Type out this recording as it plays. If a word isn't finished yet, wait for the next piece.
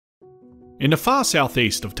In the far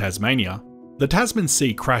southeast of Tasmania, the Tasman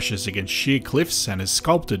Sea crashes against sheer cliffs and has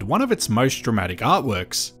sculpted one of its most dramatic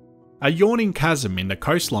artworks, a yawning chasm in the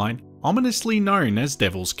coastline ominously known as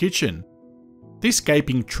Devil's Kitchen. This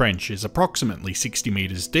gaping trench is approximately 60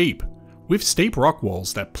 metres deep, with steep rock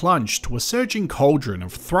walls that plunge to a surging cauldron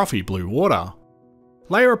of frothy blue water.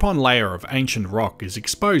 Layer upon layer of ancient rock is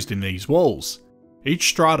exposed in these walls, each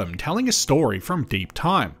stratum telling a story from deep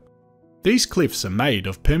time. These cliffs are made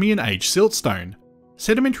of Permian age siltstone,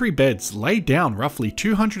 sedimentary beds laid down roughly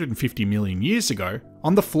 250 million years ago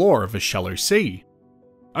on the floor of a shallow sea.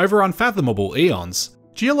 Over unfathomable eons,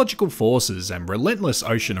 geological forces and relentless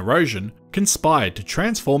ocean erosion conspired to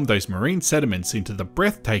transform those marine sediments into the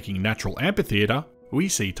breathtaking natural amphitheatre we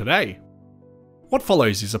see today. What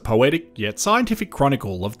follows is a poetic yet scientific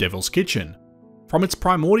chronicle of Devil's Kitchen, from its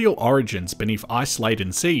primordial origins beneath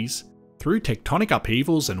ice-laden seas, through tectonic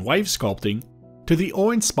upheavals and wave sculpting, to the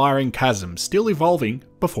awe-inspiring chasm still evolving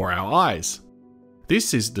before our eyes.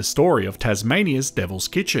 This is the story of Tasmania's Devil's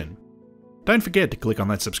Kitchen. Don't forget to click on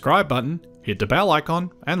that subscribe button, hit the bell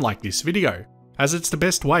icon, and like this video, as it's the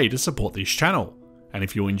best way to support this channel, and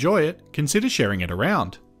if you enjoy it, consider sharing it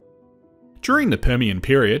around. During the Permian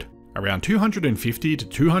Period, around 250 to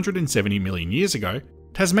 270 million years ago,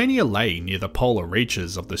 Tasmania lay near the polar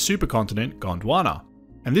reaches of the supercontinent Gondwana,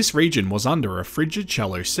 and this region was under a frigid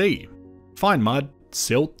shallow sea. Fine mud,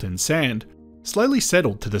 silt and sand slowly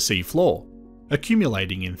settled to the sea floor,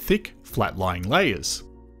 accumulating in thick, flat-lying layers.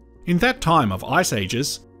 In that time of ice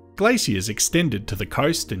ages, glaciers extended to the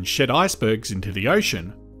coast and shed icebergs into the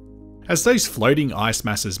ocean. As those floating ice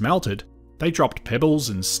masses melted, they dropped pebbles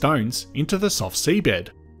and stones into the soft seabed.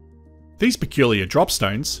 These peculiar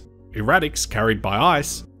dropstones, erratics carried by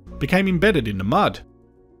ice, became embedded in the mud.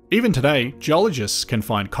 Even today, geologists can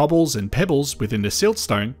find cobbles and pebbles within the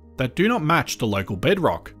siltstone that do not match the local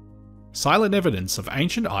bedrock, silent evidence of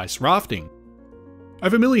ancient ice rafting.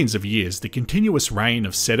 Over millions of years, the continuous rain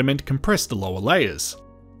of sediment compressed the lower layers.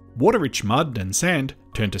 Water-rich mud and sand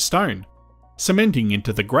turned to stone, cementing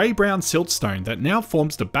into the grey-brown siltstone that now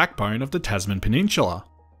forms the backbone of the Tasman Peninsula.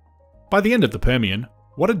 By the end of the Permian,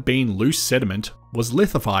 what had been loose sediment was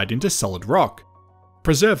lithified into solid rock,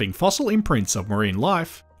 preserving fossil imprints of marine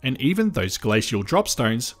life and even those glacial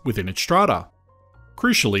dropstones within its strata.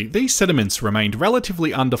 Crucially, these sediments remained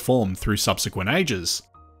relatively undeformed through subsequent ages.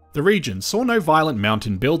 The region saw no violent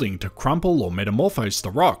mountain building to crumple or metamorphose the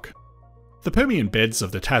rock. The Permian beds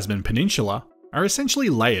of the Tasman Peninsula are essentially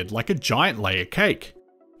layered like a giant layer cake,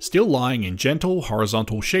 still lying in gentle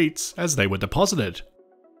horizontal sheets as they were deposited.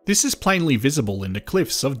 This is plainly visible in the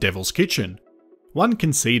cliffs of Devil's Kitchen. One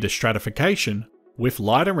can see the stratification, with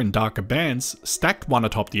lighter and darker bands stacked one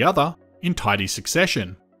atop the other in tidy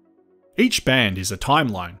succession. Each band is a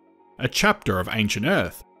timeline, a chapter of ancient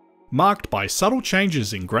Earth, marked by subtle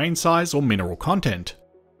changes in grain size or mineral content.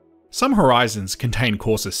 Some horizons contain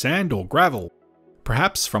coarser sand or gravel,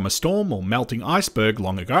 perhaps from a storm or melting iceberg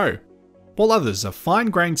long ago, while others are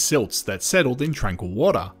fine-grained silts that settled in tranquil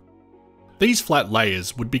water. These flat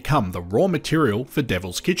layers would become the raw material for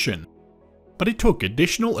Devil's Kitchen, but it took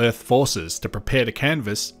additional earth forces to prepare the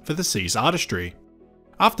canvas for the sea's artistry.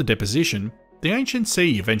 After deposition, the ancient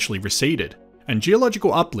sea eventually receded, and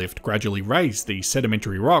geological uplift gradually raised these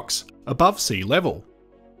sedimentary rocks above sea level.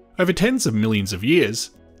 Over tens of millions of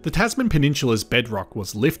years, the Tasman Peninsula's bedrock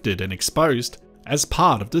was lifted and exposed as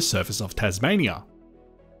part of the surface of Tasmania.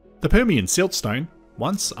 The Permian siltstone,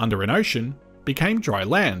 once under an ocean, became dry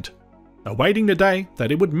land, awaiting the day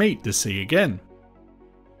that it would meet the sea again.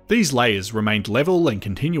 These layers remained level and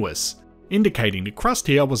continuous, indicating the crust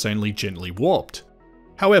here was only gently warped.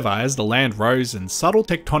 However, as the land rose and subtle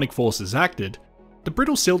tectonic forces acted, the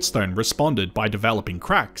brittle siltstone responded by developing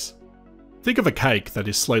cracks. Think of a cake that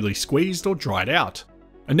is slowly squeezed or dried out.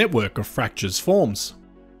 A network of fractures forms.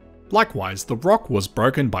 Likewise, the rock was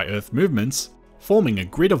broken by earth movements, forming a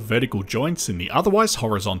grid of vertical joints in the otherwise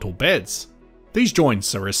horizontal beds. These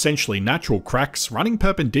joints are essentially natural cracks running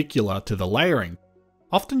perpendicular to the layering,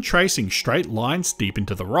 often tracing straight lines deep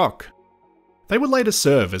into the rock. They would later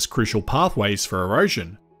serve as crucial pathways for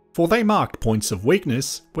erosion, for they marked points of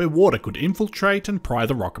weakness where water could infiltrate and pry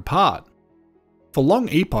the rock apart. For long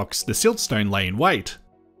epochs, the siltstone lay in wait.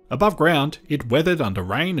 Above ground, it weathered under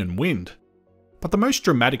rain and wind. But the most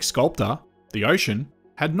dramatic sculptor, the ocean,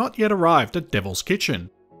 had not yet arrived at Devil's Kitchen.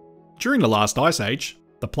 During the last ice age,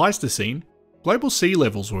 the Pleistocene, global sea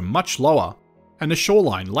levels were much lower, and the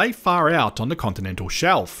shoreline lay far out on the continental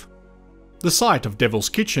shelf. The site of Devil's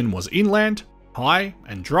Kitchen was inland, high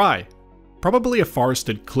and dry, probably a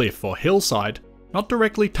forested cliff or hillside not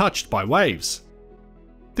directly touched by waves.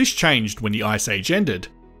 This changed when the Ice Age ended,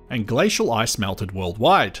 and glacial ice melted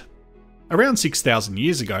worldwide. Around 6,000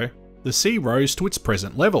 years ago, the sea rose to its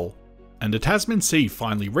present level, and the Tasman Sea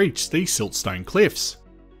finally reached the siltstone cliffs.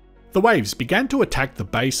 The waves began to attack the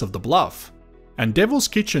base of the bluff, and Devil's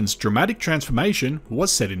Kitchen's dramatic transformation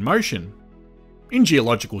was set in motion. In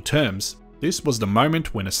geological terms, this was the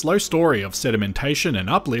moment when a slow story of sedimentation and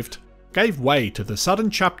uplift gave way to the sudden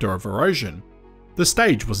chapter of erosion. The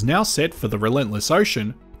stage was now set for the relentless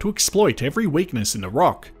ocean to exploit every weakness in the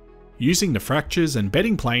rock, using the fractures and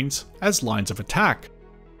bedding planes as lines of attack.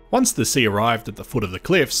 Once the sea arrived at the foot of the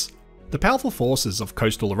cliffs, the powerful forces of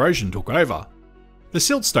coastal erosion took over. The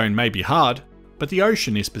siltstone may be hard, but the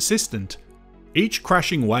ocean is persistent. Each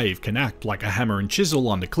crashing wave can act like a hammer and chisel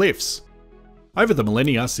on the cliffs. Over the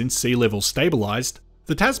millennia since sea levels stabilised,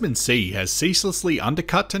 the Tasman Sea has ceaselessly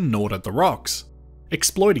undercut and gnawed at the rocks,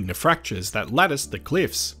 exploiting the fractures that latticed the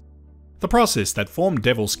cliffs. The process that formed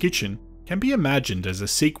Devil's Kitchen can be imagined as a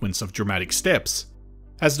sequence of dramatic steps,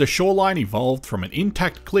 as the shoreline evolved from an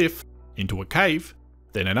intact cliff into a cave,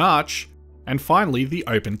 then an arch, and finally the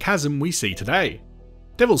open chasm we see today.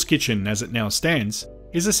 Devil's Kitchen, as it now stands,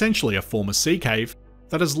 is essentially a former sea cave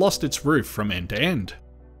that has lost its roof from end to end.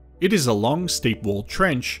 It is a long, steep-walled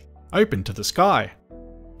trench, open to the sky.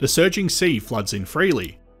 The surging sea floods in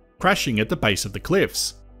freely, crashing at the base of the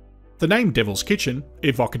cliffs. The name Devil's Kitchen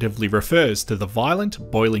evocatively refers to the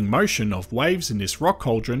violent, boiling motion of waves in this rock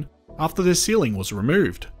cauldron after the ceiling was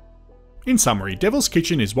removed. In summary, Devil's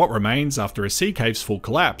Kitchen is what remains after a sea cave's full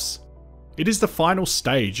collapse. It is the final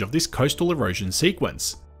stage of this coastal erosion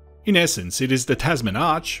sequence. In essence, it is the Tasman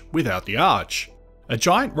Arch without the arch, a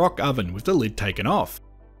giant rock oven with the lid taken off.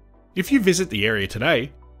 If you visit the area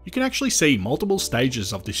today, you can actually see multiple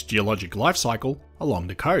stages of this geologic life cycle along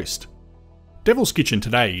the coast. Devil's Kitchen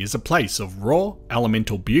today is a place of raw,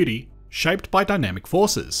 elemental beauty shaped by dynamic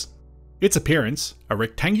forces. Its appearance, a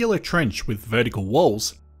rectangular trench with vertical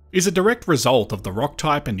walls, is a direct result of the rock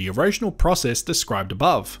type and the erosional process described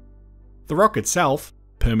above. The rock itself,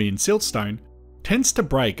 Permian siltstone, tends to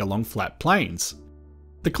break along flat plains.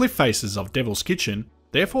 The cliff faces of Devil's Kitchen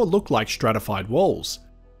therefore look like stratified walls,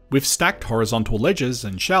 with stacked horizontal ledges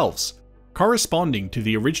and shelves, corresponding to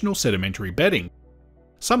the original sedimentary bedding.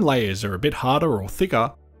 Some layers are a bit harder or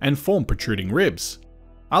thicker and form protruding ribs.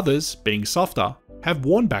 Others, being softer, have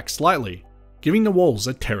worn back slightly, giving the walls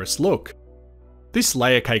a terraced look. This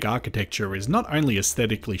layer cake architecture is not only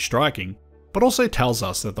aesthetically striking, but also tells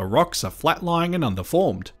us that the rocks are flat-lying and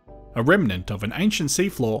undeformed, a remnant of an ancient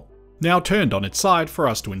seafloor now turned on its side for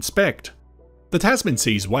us to inspect. The Tasman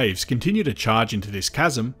Sea's waves continue to charge into this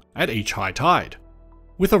chasm at each high tide.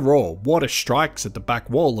 With a roar, water strikes at the back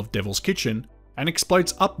wall of Devil's Kitchen and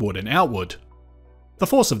explodes upward and outward. The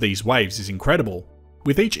force of these waves is incredible.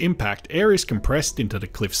 With each impact, air is compressed into the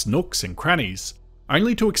cliff's nooks and crannies,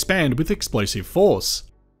 only to expand with explosive force,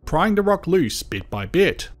 prying the rock loose bit by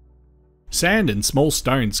bit. Sand and small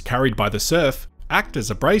stones carried by the surf act as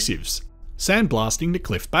abrasives, sandblasting the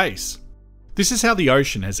cliff base. This is how the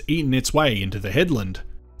ocean has eaten its way into the headland,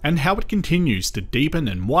 and how it continues to deepen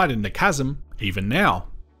and widen the chasm even now.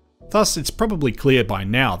 Thus, it's probably clear by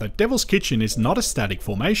now that Devil's Kitchen is not a static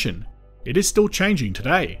formation. It is still changing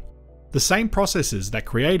today. The same processes that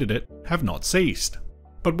created it have not ceased.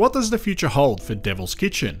 But what does the future hold for Devil's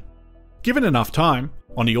Kitchen? Given enough time,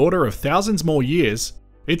 on the order of thousands more years,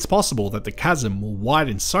 it's possible that the chasm will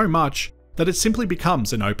widen so much that it simply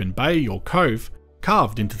becomes an open bay or cove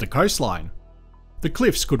carved into the coastline. The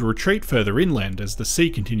cliffs could retreat further inland as the sea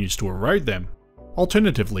continues to erode them.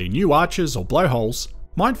 Alternatively, new arches or blowholes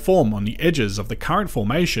might form on the edges of the current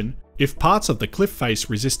formation if parts of the cliff face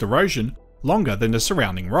resist erosion longer than the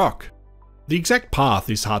surrounding rock. The exact path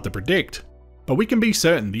is hard to predict, but we can be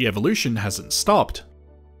certain the evolution hasn't stopped.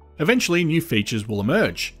 Eventually, new features will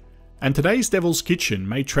emerge, and today's Devil's Kitchen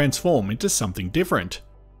may transform into something different.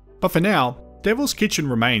 But for now, Devil's Kitchen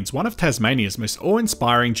remains one of Tasmania's most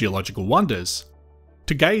awe-inspiring geological wonders.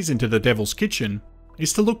 To gaze into the Devil's Kitchen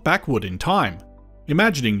is to look backward in time,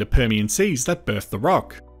 imagining the Permian seas that birthed the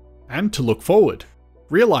rock, and to look forward,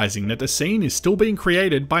 realizing that the scene is still being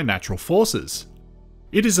created by natural forces.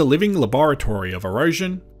 It is a living laboratory of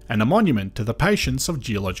erosion and a monument to the patience of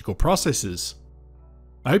geological processes.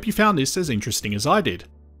 I hope you found this as interesting as I did,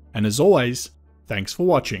 and as always, thanks for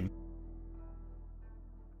watching.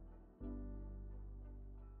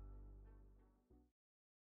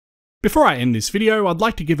 Before I end this video, I'd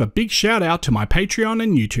like to give a big shout out to my Patreon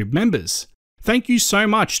and YouTube members. Thank you so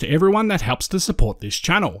much to everyone that helps to support this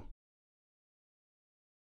channel.